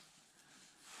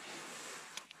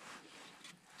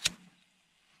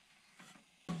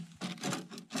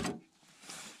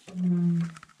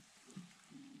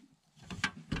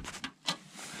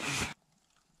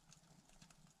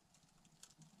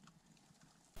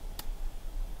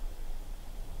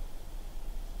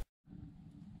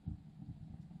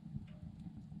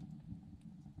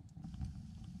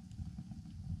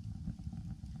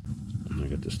 I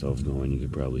got the stove going, you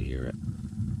could probably hear it.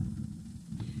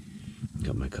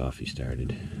 Got my coffee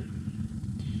started.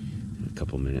 In a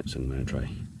couple minutes I'm going to try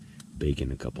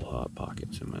baking a couple hot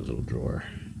pockets in my little drawer.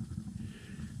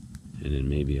 And then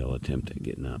maybe I'll attempt at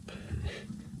getting up,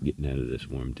 getting out of this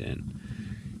warm tent.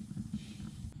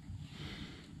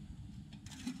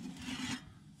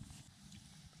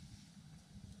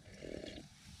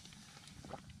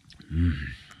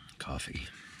 Coffee.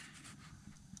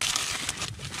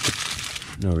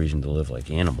 No reason to live like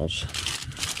animals.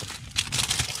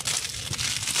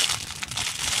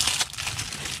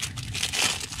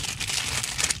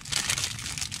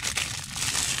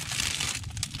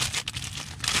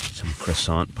 Some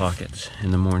croissant pockets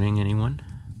in the morning, anyone?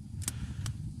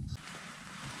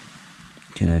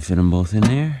 Can I fit them both in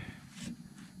there?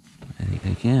 I think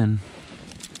I can.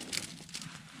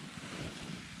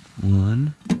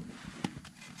 1,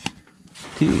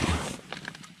 2.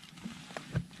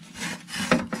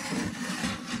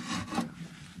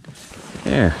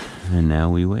 There, and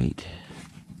now we wait.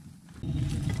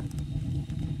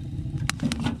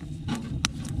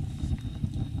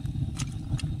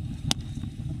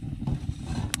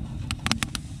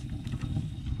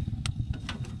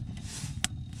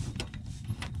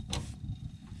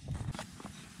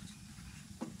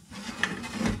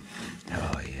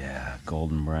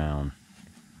 Golden brown.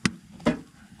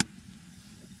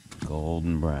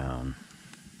 Golden brown.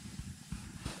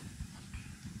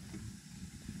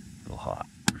 A little hot.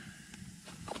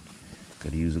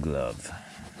 Could use a glove.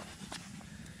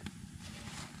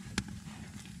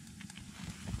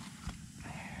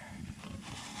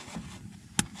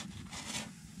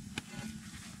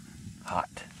 Hot.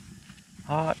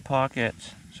 Hot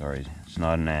pockets. Sorry, it's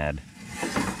not an ad.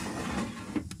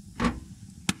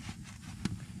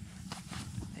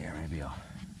 Maybe I'll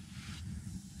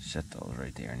set those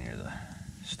right there near the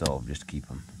stove just to keep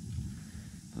them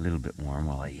a little bit warm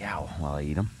while I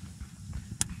eat them.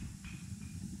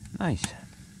 Nice.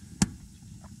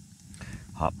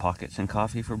 Hot pockets and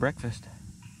coffee for breakfast.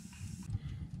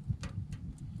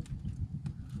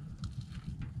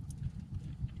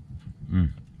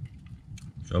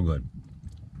 So good.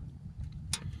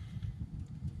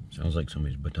 Sounds like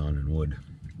somebody's batoning wood.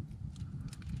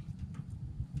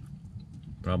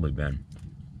 Probably Ben.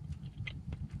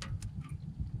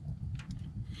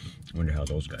 Wonder how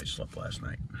those guys slept last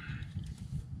night.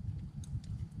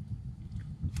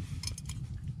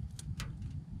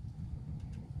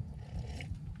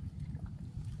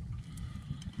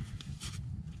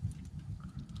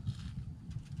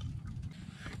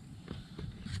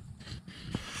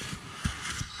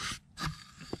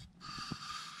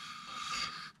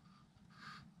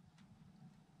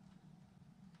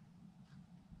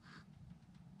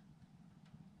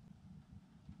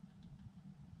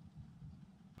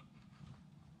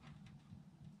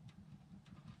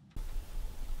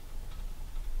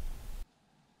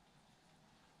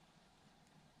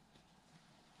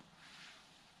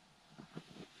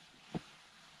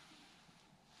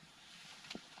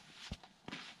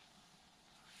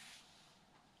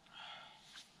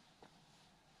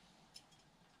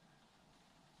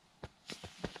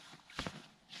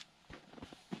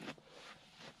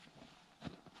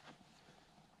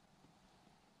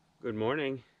 Good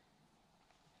morning.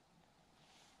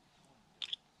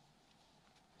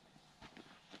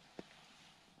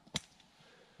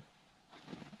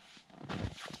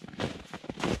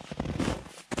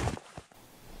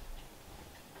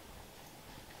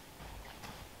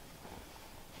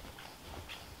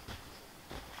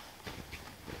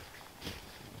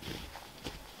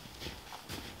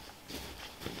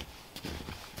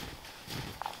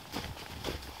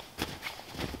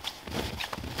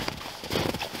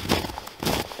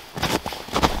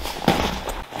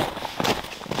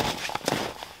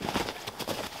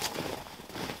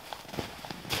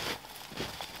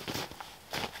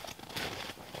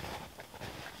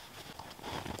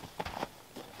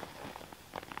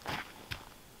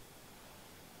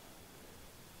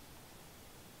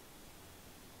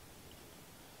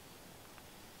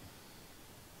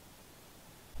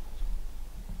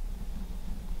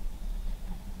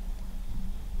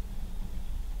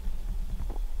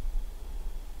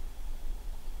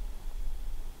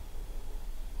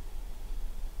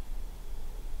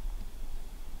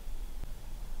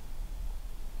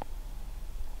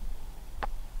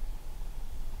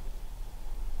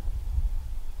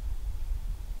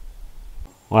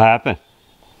 What happened?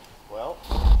 Well,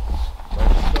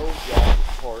 my stove jack is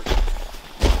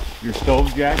torched. Your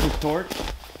stove jack is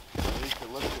torched? At least it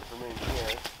looks it for me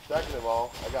here. Second of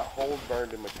all, I got holes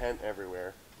burned in my tent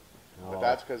everywhere. Oh. But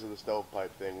that's because of the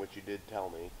stovepipe thing, which you did tell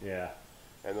me. Yeah.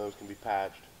 And those can be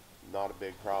patched. Not a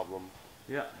big problem.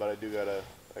 Yeah. But I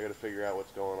gotta figure out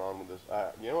what's going on with this.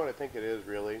 You know what I think it is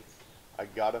really? I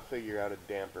gotta figure out a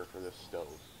damper for this stove.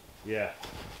 Yeah.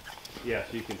 Yeah,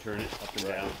 so you can turn it up and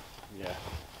Right. down. Yeah.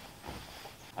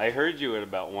 I heard you at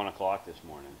about 1 o'clock this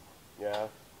morning. Yeah.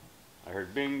 I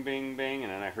heard bing, bing, bing,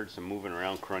 and then I heard some moving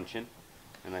around crunching.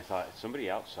 And I thought, is somebody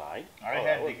outside? I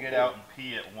had to get out and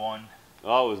pee at 1.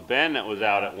 Oh, it was Ben that was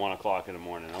out at 1 o'clock in the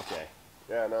morning. Okay.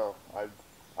 Yeah, no.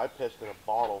 I pissed in a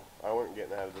bottle. I wasn't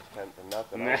getting out of this tent for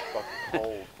nothing. I was fucking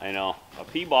cold. I know. A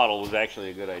pee bottle was actually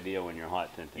a good idea when you're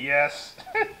hot tenting. Yes.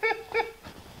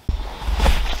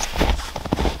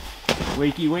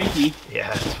 Wakey, wakey.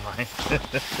 Yeah, that's fine.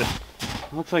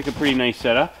 Looks like a pretty nice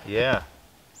setup. Yeah.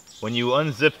 When you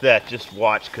unzip that, just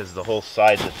watch, because the whole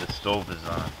side that the stove is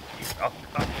on. I'll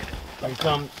get it. Here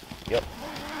comes. Yep.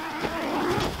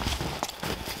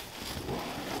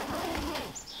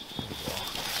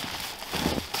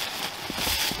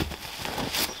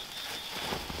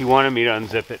 He wanted me to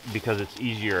unzip it because it's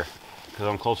easier, because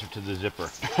I'm closer to the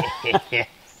zipper.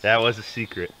 That was a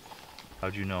secret.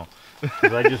 How'd you know?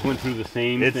 Because I just went through the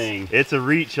same thing. It's a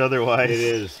reach otherwise. It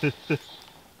is.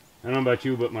 I don't know about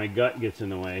you, but my gut gets in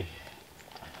the way.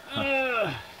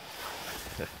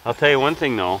 I'll tell you one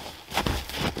thing though.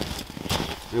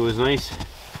 It was nice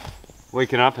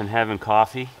waking up and having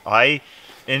coffee. I've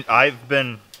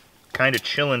been kind of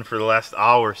chilling for the last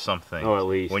hour or something. Oh, at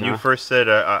least. When you first said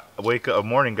wake up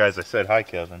morning, guys, I said hi,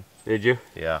 Kevin. Did you?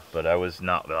 Yeah, but I was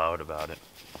not loud about it.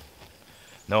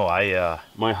 No,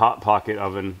 my Hot Pocket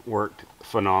oven worked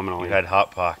phenomenally. You had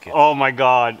Hot Pocket. Oh my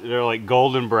God, they're like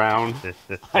golden brown.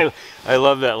 I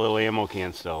love that little ammo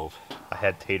can stove. I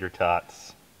had tater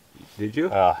tots. Did you?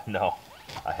 No,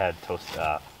 I had toast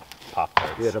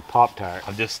Pop-Tarts. You had a Pop-Tart.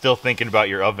 I'm just still thinking about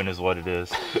your oven is what it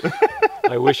is.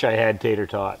 I wish I had tater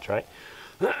tots, right?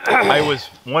 I was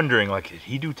wondering, like, did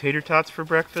he do tater tots for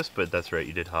breakfast? But that's right,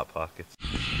 you did Hot Pockets.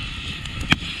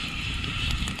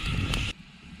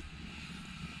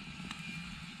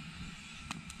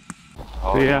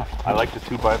 Oh yeah, I like the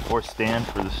 2x4 stand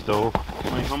for the stove.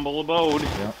 My humble abode.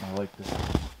 Yeah, I like this.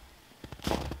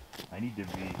 I need to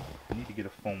get a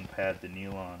foam pad to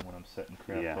kneel on when I'm setting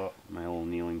crap up. My little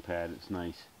kneeling pad, it's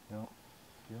nice. Yep.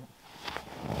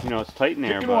 You know, it's tight in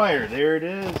there, chicken but wire, there it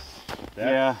is.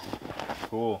 Yeah.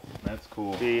 Cool. That's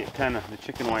cool. The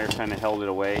chicken wire kind of held it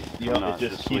away. Yeah, it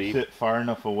just keeps it far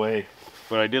enough away.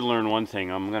 But I did learn one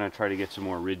thing. I'm gonna try to get some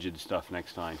more rigid stuff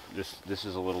next time. This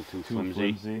is a little too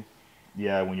flimsy.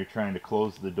 Yeah, when you're trying to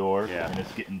close the door and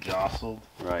it's getting jostled.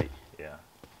 Right. Yeah.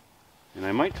 And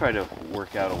I might try to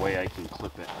work out a way I can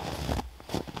clip it.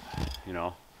 You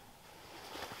know.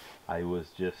 I was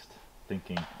just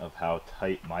thinking of how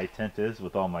tight my tent is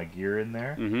with all my gear in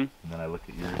there. Mm-hmm. And then I look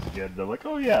at yours again and I'm like,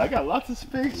 oh yeah, I got lots of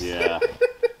space. Yeah.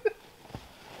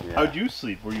 How'd you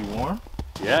sleep? Were you warm?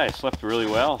 Yeah, I slept really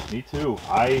well. Me too.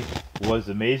 I was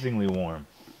amazingly warm.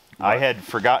 I had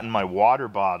forgotten my water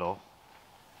bottle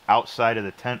outside of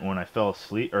the tent when I fell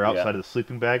asleep, or outside of the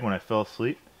sleeping bag when I fell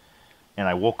asleep. And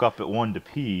I woke up at 1 to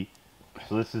pee.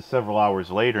 So this is several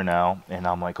hours later now, and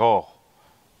I'm like, oh.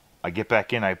 I get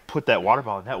back in, I put that water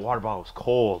bottle, and that water bottle was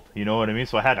cold. You know what I mean?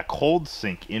 So I had a cold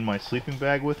sink in my sleeping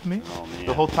bag with me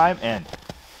the whole time, and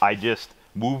I just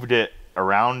moved it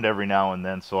around every now and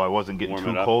then so I wasn't getting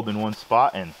too cold in one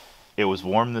spot. And it was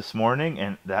warm this morning,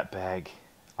 and that bag,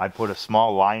 I put a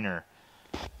small liner,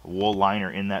 wool liner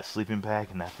in that sleeping bag,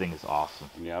 and that thing is awesome.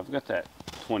 Yeah, I've got that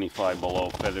 25 below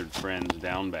Feathered Friends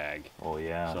down bag. Oh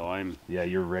yeah. So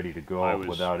you're ready to go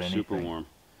without anything. Super warm.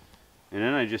 And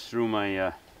then I just threw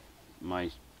my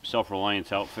my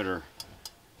Self-Reliance Outfitter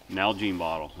Nalgene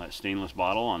bottle, that stainless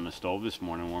bottle, on the stove this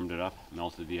morning, warmed it up,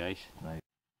 melted the ice. Nice.